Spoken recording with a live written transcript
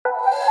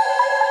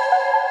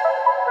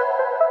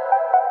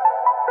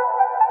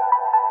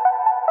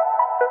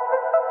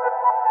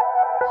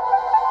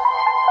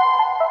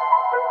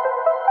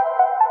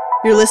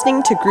You're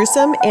listening to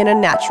Gruesome and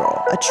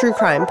Unnatural, a true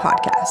crime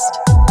podcast.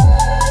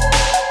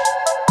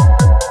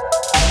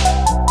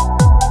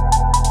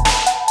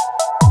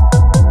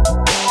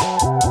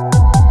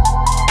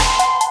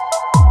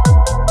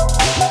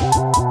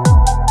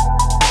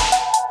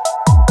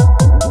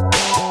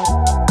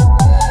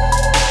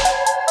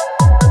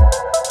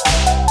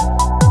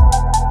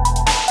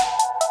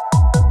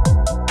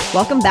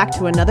 Welcome back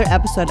to another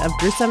episode of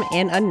Gruesome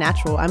and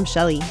Unnatural. I'm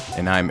Shelly.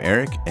 And I'm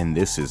Eric, and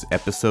this is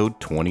episode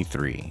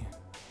 23.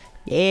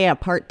 Yeah,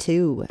 part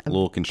 2. A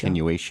little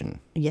continuation.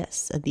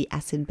 Yes, of the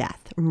acid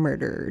bath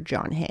murder,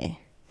 John Haigh.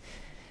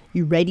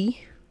 You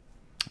ready?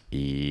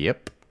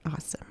 Yep.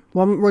 Awesome.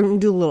 Well, we're going to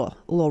do a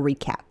little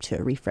recap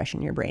to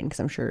refreshen your brain, because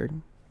I'm sure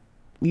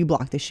you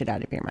block this shit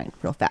out of your mind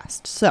real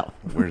fast. So.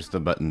 Where's the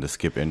button to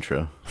skip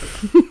intro?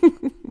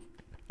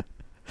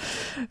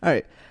 All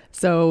right.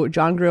 So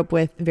John grew up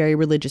with very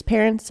religious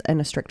parents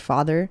and a strict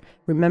father.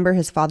 Remember,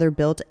 his father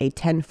built a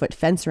 10-foot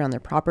fence around their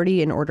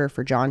property in order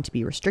for John to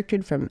be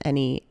restricted from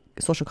any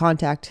social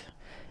contact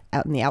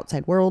out in the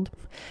outside world.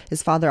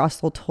 His father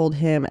also told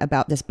him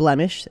about this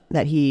blemish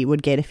that he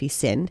would get if he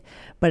sinned.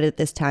 But at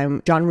this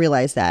time, John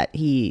realized that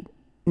he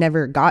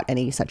never got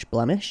any such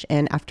blemish.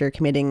 And after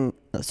committing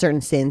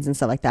certain sins and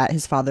stuff like that,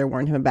 his father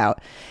warned him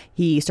about,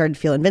 he started to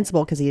feel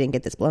invincible because he didn't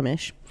get this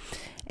blemish.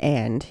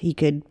 And he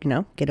could,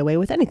 get away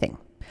with anything.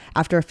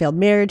 After a failed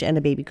marriage and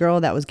a baby girl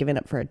that was given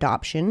up for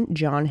adoption,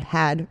 John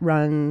had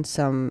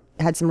some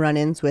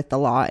run-ins with the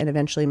law and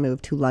eventually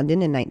moved to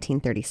London in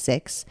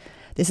 1936.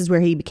 This is where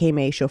he became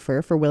a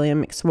chauffeur for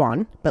William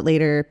McSwan, but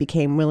later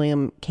became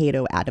William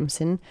Cato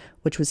Adamson,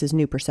 which was his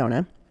new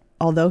persona.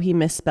 Although he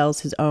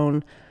misspells his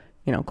own,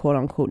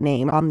 quote-unquote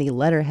name on the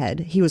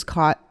letterhead, he was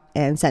caught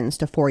and sentenced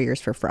to 4 years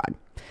for fraud.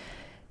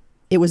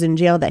 It was in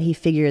jail that he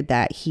figured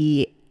that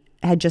he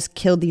had just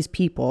killed these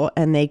people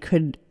and they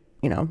could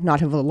not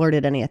have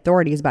alerted any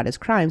authorities about his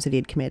crimes that he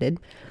had committed.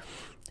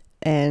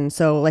 And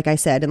so, like I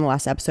said in the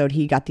last episode,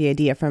 he got the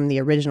idea from the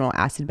original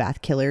acid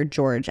bath killer,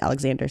 George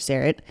Alexander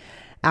Serrett.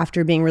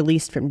 After being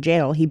released from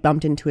jail, he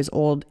bumped into his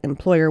old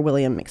employer,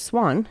 William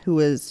McSwan, who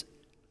was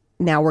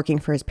now working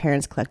for his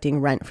parents, collecting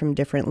rent from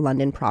different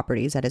London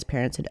properties that his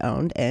parents had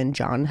owned, and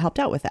John helped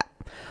out with that.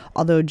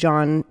 Although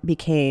John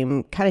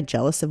became kind of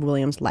jealous of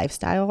William's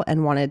lifestyle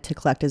and wanted to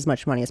collect as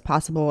much money as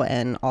possible,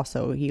 and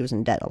also he was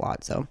in debt a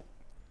lot, so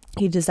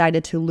he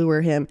decided to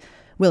lure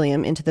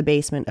William into the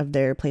basement of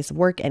their place of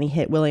work, and he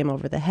hit William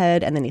over the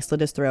head, and then he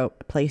slit his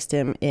throat, placed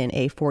him in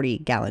a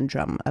 40-gallon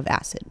drum of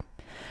acid.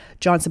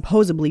 John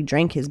supposedly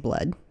drank his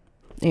blood,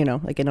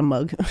 like in a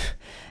mug.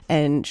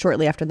 And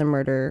shortly after the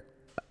murder,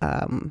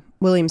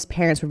 William's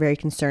parents were very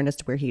concerned as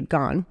to where he'd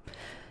gone.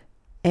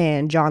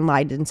 And John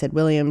lied and said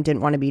William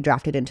didn't want to be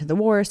drafted into the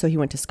war, so he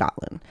went to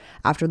Scotland.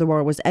 After the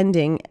war was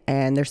ending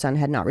and their son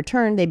had not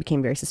returned, they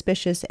became very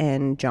suspicious,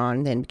 and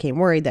John then became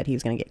worried that he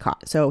was going to get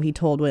caught. So he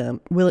told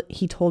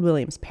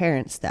William's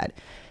parents that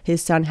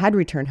his son had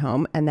returned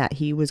home and that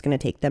he was going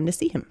to take them to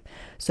see him.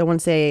 So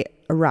once they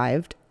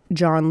arrived,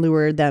 John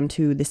lured them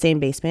to the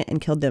same basement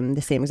and killed them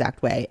the same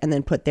exact way, and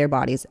then put their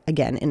bodies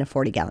again in a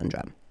 40-gallon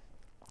drum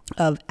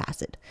of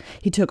acid.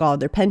 He took all of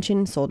their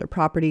pension, sold their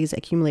properties,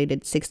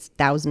 accumulated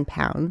 6,000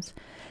 pounds.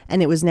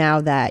 And it was now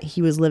that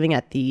he was living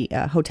at the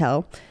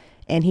hotel,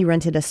 and he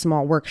rented a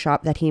small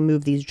workshop that he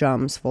moved these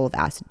drums full of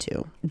acid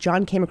to.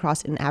 John came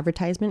across an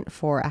advertisement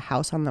for a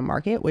house on the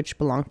market, which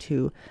belonged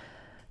to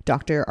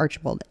Dr.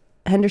 Archibald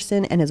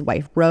Henderson and his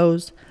wife,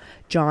 Rose.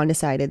 John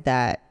decided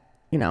that,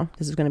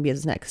 this was going to be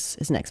his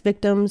next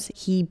victims.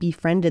 He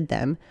befriended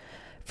them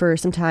for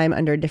some time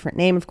under a different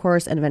name, of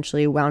course, and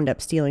eventually wound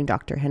up stealing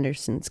Dr.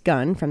 Henderson's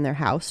gun from their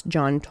house.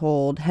 John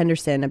told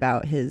Henderson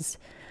about his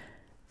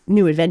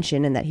new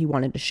invention and that he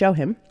wanted to show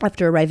him.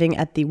 After arriving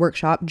at the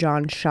workshop,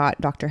 John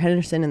shot Dr.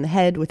 Henderson in the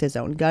head with his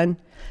own gun.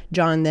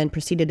 John then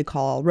proceeded to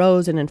call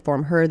Rose and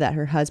inform her that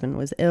her husband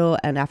was ill,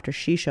 and after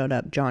she showed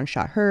up, John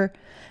shot her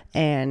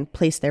and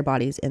placed their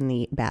bodies in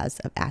the baths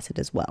of acid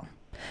as well.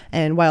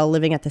 And while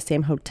living at the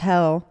same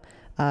hotel,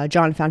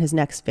 John found his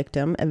next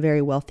victim, a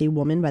very wealthy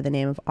woman by the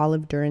name of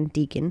Olive Duran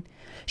Deacon.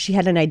 She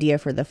had an idea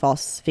for the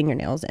false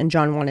fingernails, and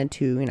John wanted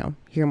to,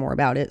 hear more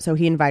about it, so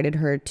he invited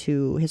her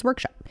to his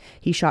workshop.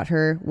 He shot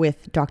her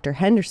with Dr.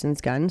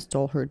 Henderson's gun,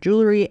 stole her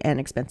jewelry and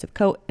expensive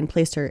coat, and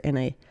placed her in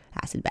a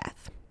acid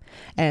bath.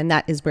 And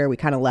that is where we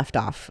kind of left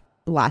off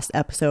last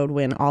episode,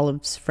 when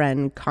Olive's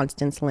friend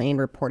Constance Lane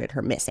reported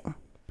her missing.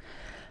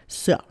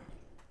 So,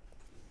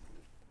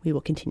 we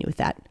will continue with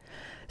that.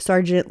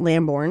 Sergeant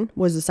Lambourne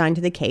was assigned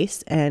to the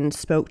case and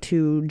spoke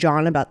to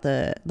John about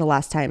the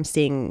last time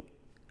seeing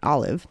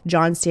Olive.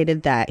 John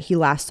stated that he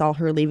last saw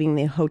her leaving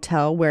the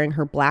hotel wearing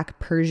her black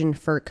Persian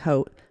fur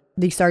coat.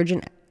 The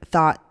sergeant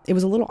thought it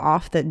was a little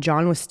off that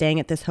John was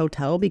staying at this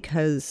hotel,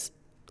 because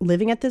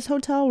living at this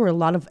hotel were a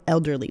lot of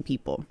elderly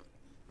people,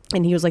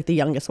 and he was like the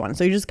youngest one,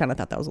 so he just kind of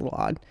thought that was a little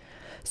odd.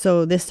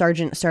 So this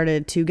sergeant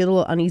started to get a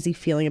little uneasy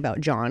feeling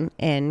about John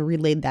and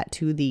relayed that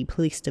to the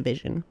police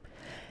division.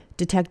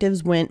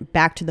 Detectives went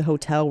back to the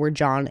hotel where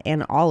John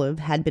and Olive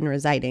had been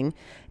residing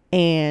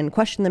and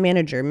questioned the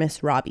manager,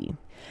 Miss Robbie.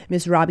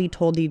 Miss Robbie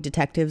told the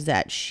detectives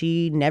that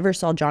she never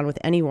saw John with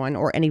anyone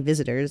or any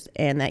visitors,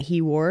 and that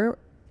he wore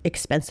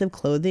expensive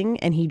clothing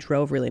and he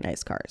drove really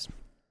nice cars.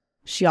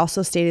 She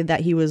also stated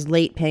that he was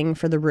late paying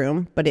for the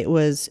room, but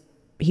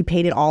he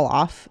paid it all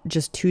off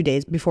just 2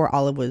 days before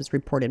Olive was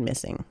reported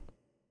missing.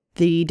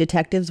 The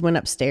detectives went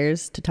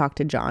upstairs to talk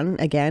to John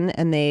again,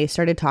 and they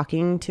started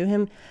talking to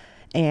him,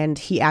 and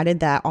he added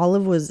that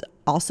Olive was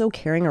also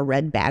carrying a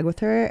red bag with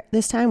her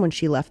this time when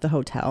she left the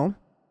hotel.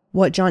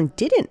 What John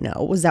didn't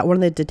know was that one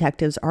of the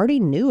detectives already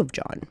knew of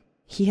John.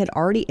 He had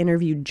already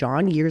interviewed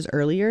John years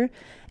earlier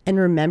and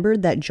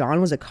remembered that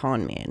John was a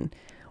con man.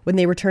 When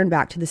they returned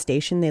back to the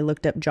station, they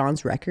looked up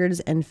John's records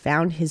and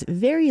found his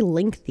very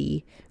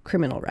lengthy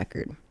criminal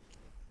record.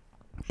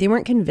 They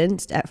weren't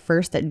convinced at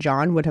first that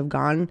John would have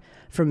gone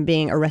from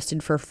being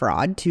arrested for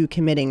fraud to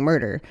committing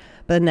murder.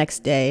 But the next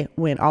day,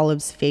 when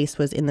Olive's face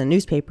was in the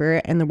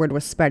newspaper and the word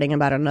was spreading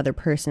about another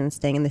person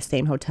staying in the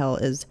same hotel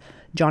as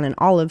John, and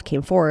Olive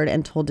came forward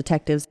and told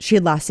detectives she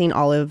had last seen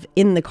Olive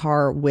in the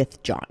car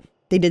with John.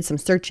 They did some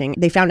searching.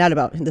 They found out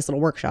about this little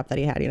workshop that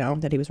he had,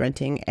 that he was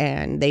renting,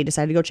 and they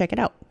decided to go check it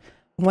out.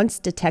 Once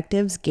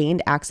detectives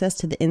gained access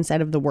to the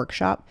inside of the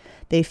workshop,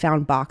 they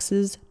found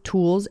boxes,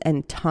 tools,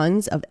 and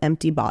tons of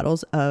empty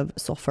bottles of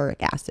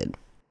sulfuric acid.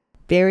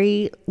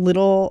 Very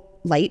little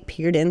light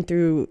peered in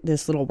through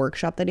this little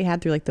workshop that he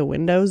had through the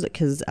windows,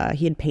 because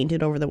he had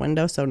painted over the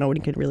window so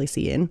nobody could really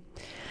see in.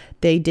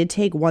 They did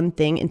take one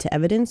thing into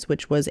evidence,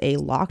 which was a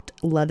locked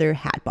leather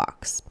hat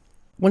box.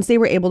 Once they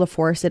were able to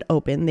force it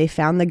open, they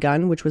found the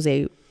gun, which was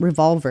a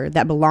revolver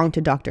that belonged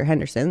to Dr.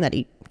 Henderson, that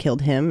he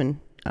killed him and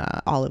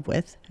Olive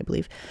with, I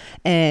believe,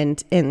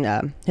 and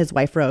his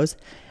wife Rose.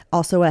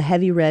 Also a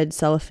heavy red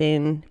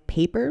cellophane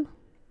paper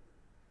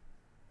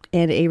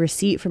and a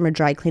receipt from a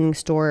dry cleaning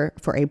store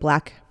for a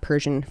black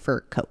Persian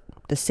fur coat,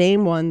 the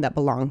same one that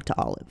belonged to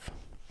Olive.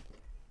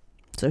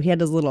 So he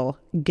had his little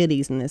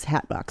goodies in his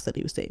hat box that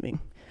he was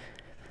saving.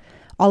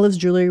 Olive's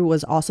jewelry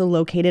was also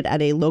located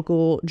at a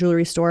local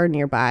jewelry store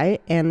nearby,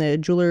 and the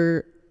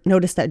jeweler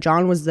noticed that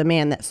John was the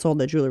man that sold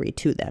the jewelry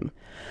to them.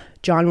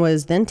 John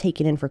was then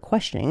taken in for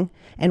questioning,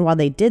 and while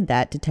they did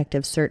that,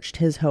 detectives searched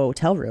his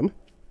hotel room.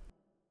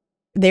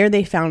 There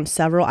they found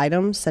several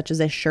items, such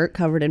as a shirt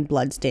covered in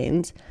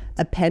bloodstains,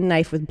 a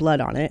penknife with blood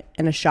on it,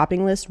 and a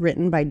shopping list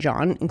written by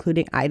John,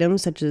 including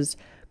items such as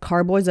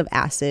carboys of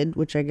acid,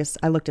 which I guess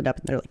I looked it up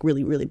and they're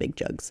really, really big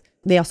jugs.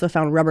 They also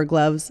found rubber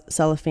gloves,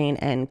 cellophane,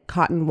 and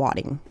cotton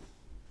wadding.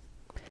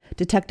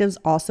 Detectives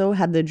also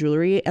had the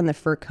jewelry and the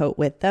fur coat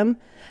with them.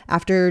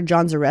 After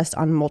John's arrest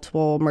on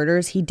multiple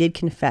murders, he did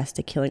confess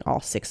to killing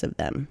all 6 of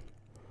them.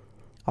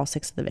 All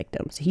 6 of the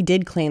victims. He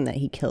did claim that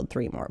he killed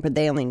 3 more, but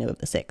they only knew of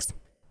the 6th.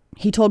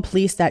 He told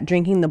police that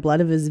drinking the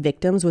blood of his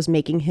victims was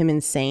making him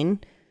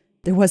insane.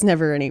 There was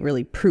never any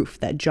really proof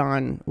that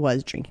John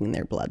was drinking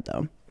their blood,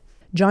 though.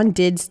 John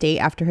did state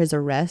after his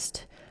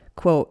arrest,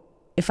 quote,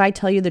 "If I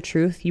tell you the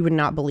truth, you would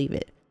not believe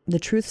it. The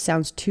truth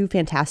sounds too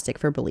fantastic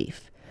for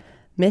belief.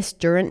 Miss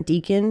Durant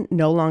Deacon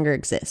no longer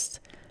exists.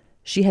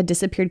 She had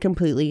disappeared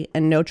completely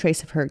and no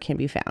trace of her can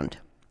be found.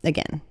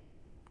 Again.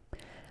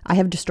 I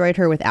have destroyed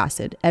her with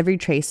acid. Every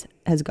trace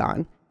has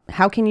gone.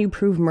 How can you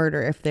prove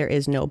murder if there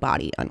is no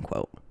body?"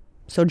 Unquote.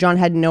 So John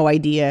had no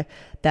idea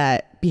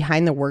that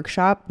behind the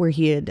workshop where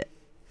he had,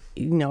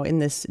 in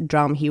this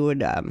drum, he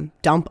would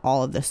dump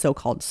all of the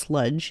so-called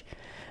sludge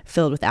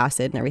filled with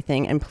acid and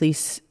everything. And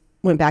police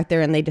went back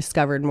there and they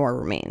discovered more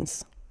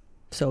remains.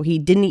 So he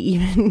didn't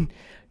even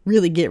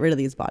really get rid of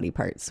these body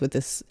parts with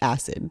this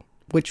acid,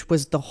 which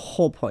was the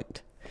whole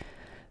point.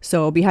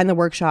 So behind the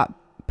workshop,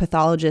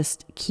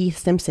 pathologist Keith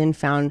Simpson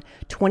found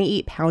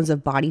 28 pounds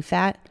of body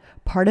fat,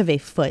 part of a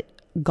foot,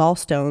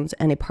 gallstones,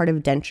 and a part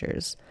of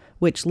dentures,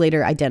 which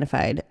later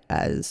identified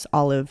as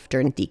Olive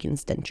Durant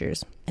Deacon's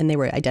dentures, and they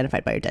were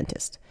identified by her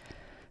dentist.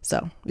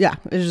 So, yeah,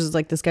 it's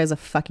just this guy's a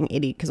fucking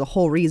idiot, because the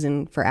whole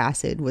reason for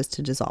acid was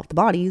to dissolve the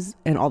bodies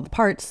and all the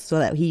parts so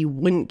that he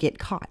wouldn't get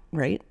caught,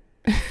 right?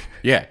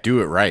 Yeah, do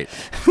it right.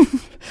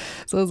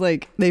 So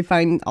it's they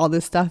find all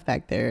this stuff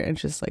back there, and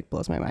it just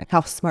blows my mind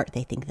how smart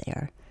they think they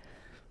are.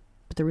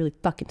 But they're really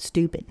fucking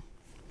stupid.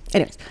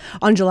 Anyways,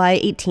 on July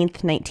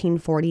 18th,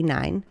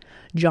 1949,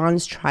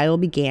 John's trial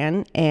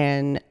began,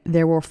 and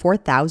there were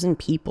 4,000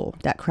 people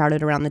that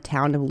crowded around the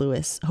town of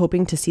Lewis,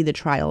 hoping to see the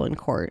trial in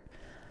court.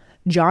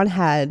 John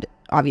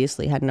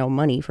obviously had no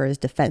money for his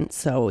defense,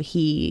 so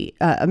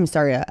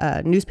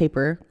a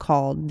newspaper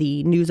called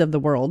the News of the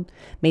World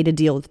made a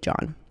deal with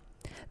John.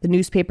 The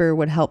newspaper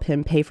would help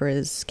him pay for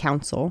his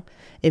counsel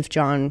if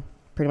John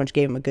pretty much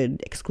gave him a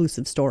good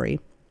exclusive story.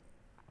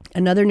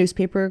 Another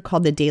newspaper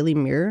called the Daily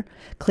Mirror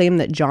claimed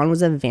that John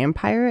was a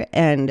vampire,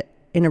 and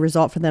in a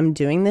result for them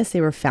doing this,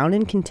 they were found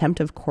in contempt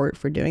of court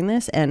for doing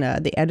this, and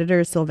the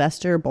editor,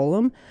 Sylvester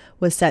Bolam,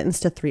 was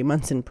sentenced to 3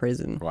 months in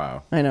prison.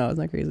 Wow. I know, isn't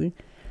that crazy?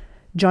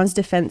 John's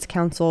defense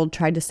counsel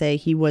tried to say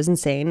he was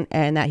insane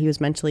and that he was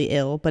mentally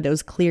ill, but it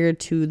was clear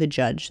to the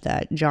judge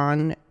that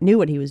John knew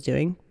what he was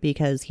doing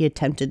because he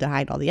attempted to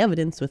hide all the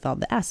evidence with all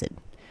the acid.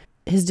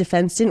 his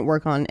defense didn't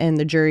work on, and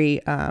the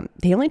jury,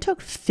 they only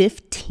took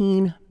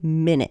 15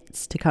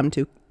 minutes to come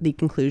to the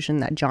conclusion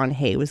that John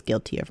Haigh was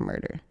guilty of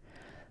murder.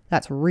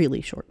 That's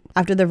really short.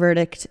 After the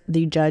verdict,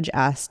 the judge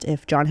asked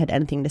if John had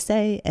anything to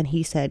say, and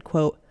he said,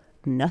 quote,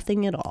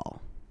 "Nothing at all."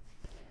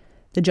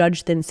 The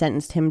judge then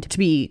sentenced him to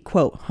be,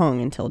 quote,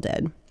 "hung until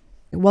dead."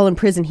 While in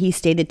prison, he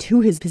stated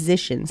to his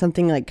physician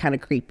something like kind of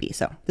creepy.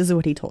 So this is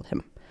what he told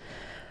him.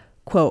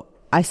 Quote,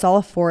 "I saw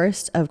a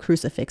forest of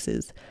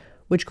crucifixes,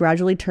 which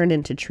gradually turned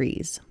into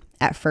trees.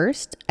 At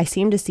first, I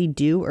seemed to see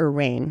dew or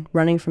rain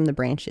running from the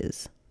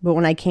branches. But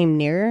when I came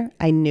nearer,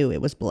 I knew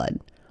it was blood.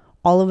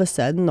 All of a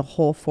sudden, the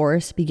whole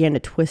forest began to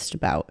twist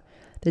about.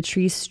 The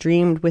trees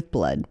streamed with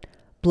blood.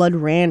 Blood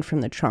ran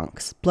from the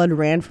trunks. Blood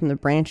ran from the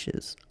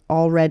branches,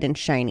 all red and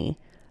shiny.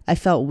 I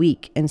felt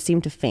weak and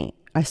seemed to faint.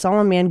 I saw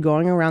a man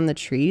going around the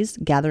trees,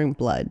 gathering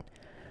blood.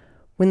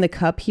 When the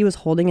cup he was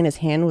holding in his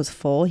hand was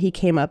full, he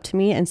came up to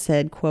me and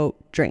said, quote,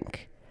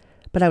 'Drink.'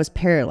 But I was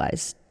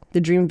paralyzed.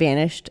 The dream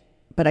vanished,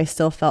 but I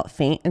still felt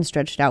faint and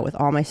stretched out with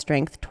all my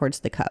strength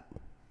towards the cup."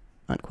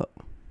 Unquote.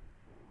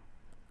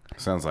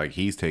 Sounds like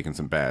he's taking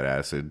some bad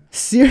acid.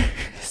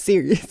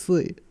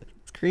 Seriously.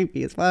 It's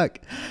creepy as fuck.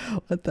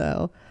 What the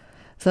hell?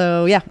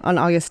 So, yeah, on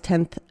August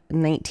 10th,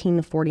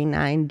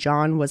 1949,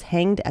 John was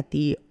hanged at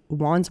the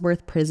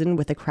Wandsworth prison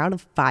with a crowd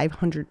of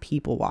 500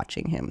 people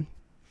watching him.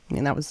 I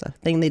mean, that was a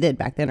thing they did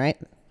back then, right?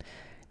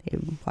 They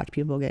would watch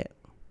people get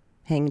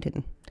hanged.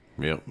 And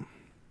yep.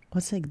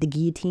 What's like the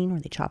guillotine where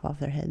they chop off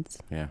their heads?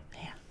 Yeah.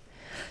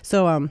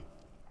 So,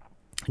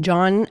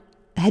 John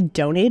had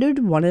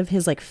donated one of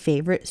his like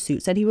favorite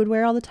suits that he would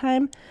wear all the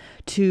time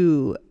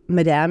to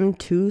Madame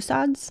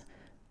Tussauds,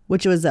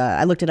 which was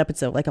I looked it up.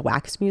 It's like a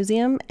wax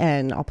museum,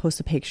 and I'll post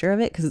a picture of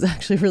it because it's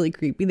actually really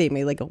creepy. They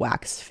made like a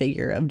wax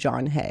figure of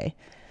John Haigh,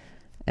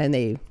 and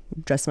they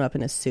dressed him up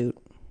in a suit.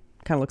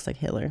 Kind of looks like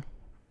Hitler,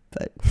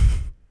 but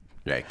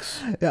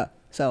yikes. Yeah.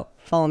 So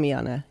follow me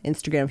on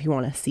Instagram if you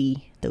want to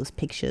see those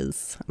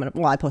pictures.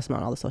 I post them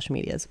on all the social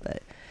medias,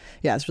 but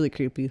yeah, it's really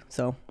creepy.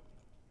 So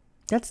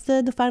that's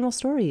the final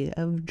story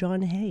of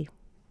John Haigh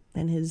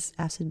and his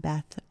acid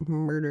bath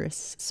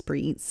murderous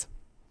sprees.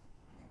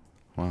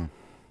 Wow.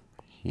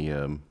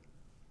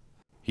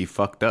 He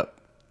fucked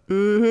up.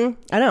 Mm-hmm.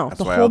 I know. That's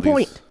the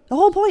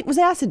whole point was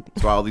acid.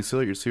 That's why all these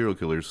serial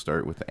killers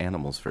start with the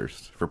animals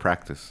first for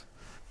practice.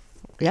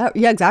 Yeah,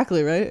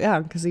 exactly, right?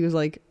 Yeah, because he was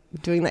like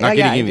doing that. Not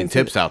getting any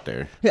tips out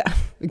there. Yeah,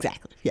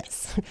 exactly.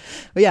 Yes.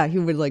 But yeah, he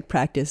would like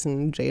practice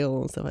in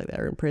jail and stuff like that,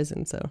 or in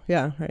prison. So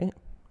yeah, right?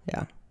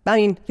 Yeah. I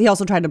mean, he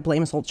also tried to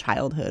blame his whole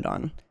childhood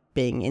on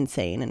being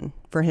insane and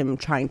for him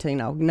trying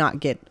to, not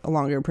get a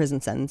longer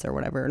prison sentence or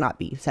whatever, or not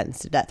be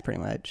sentenced to death pretty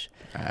much.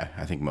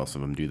 I think most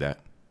of them do that.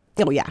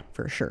 Oh, yeah,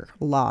 for sure.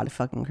 A lot of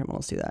fucking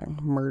criminals do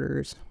that.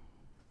 Murderers.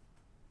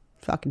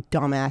 Fucking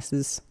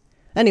dumbasses.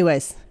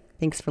 Anyways,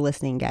 thanks for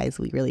listening, guys.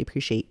 We really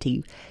appreciate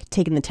you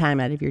taking the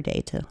time out of your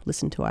day to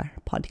listen to our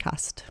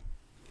podcast.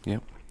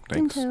 Yep.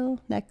 Thanks. Until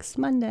next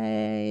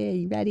Monday. Are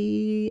you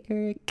ready,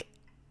 Eric?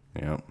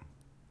 Yep.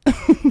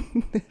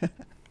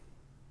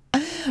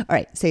 All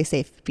right, stay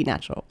safe, be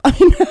natural.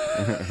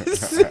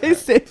 Stay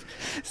safe.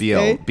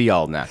 Be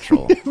all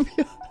natural.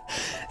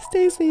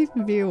 Stay safe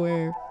and be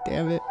aware.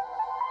 Damn it.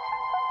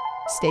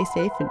 Stay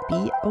safe and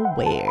be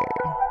aware.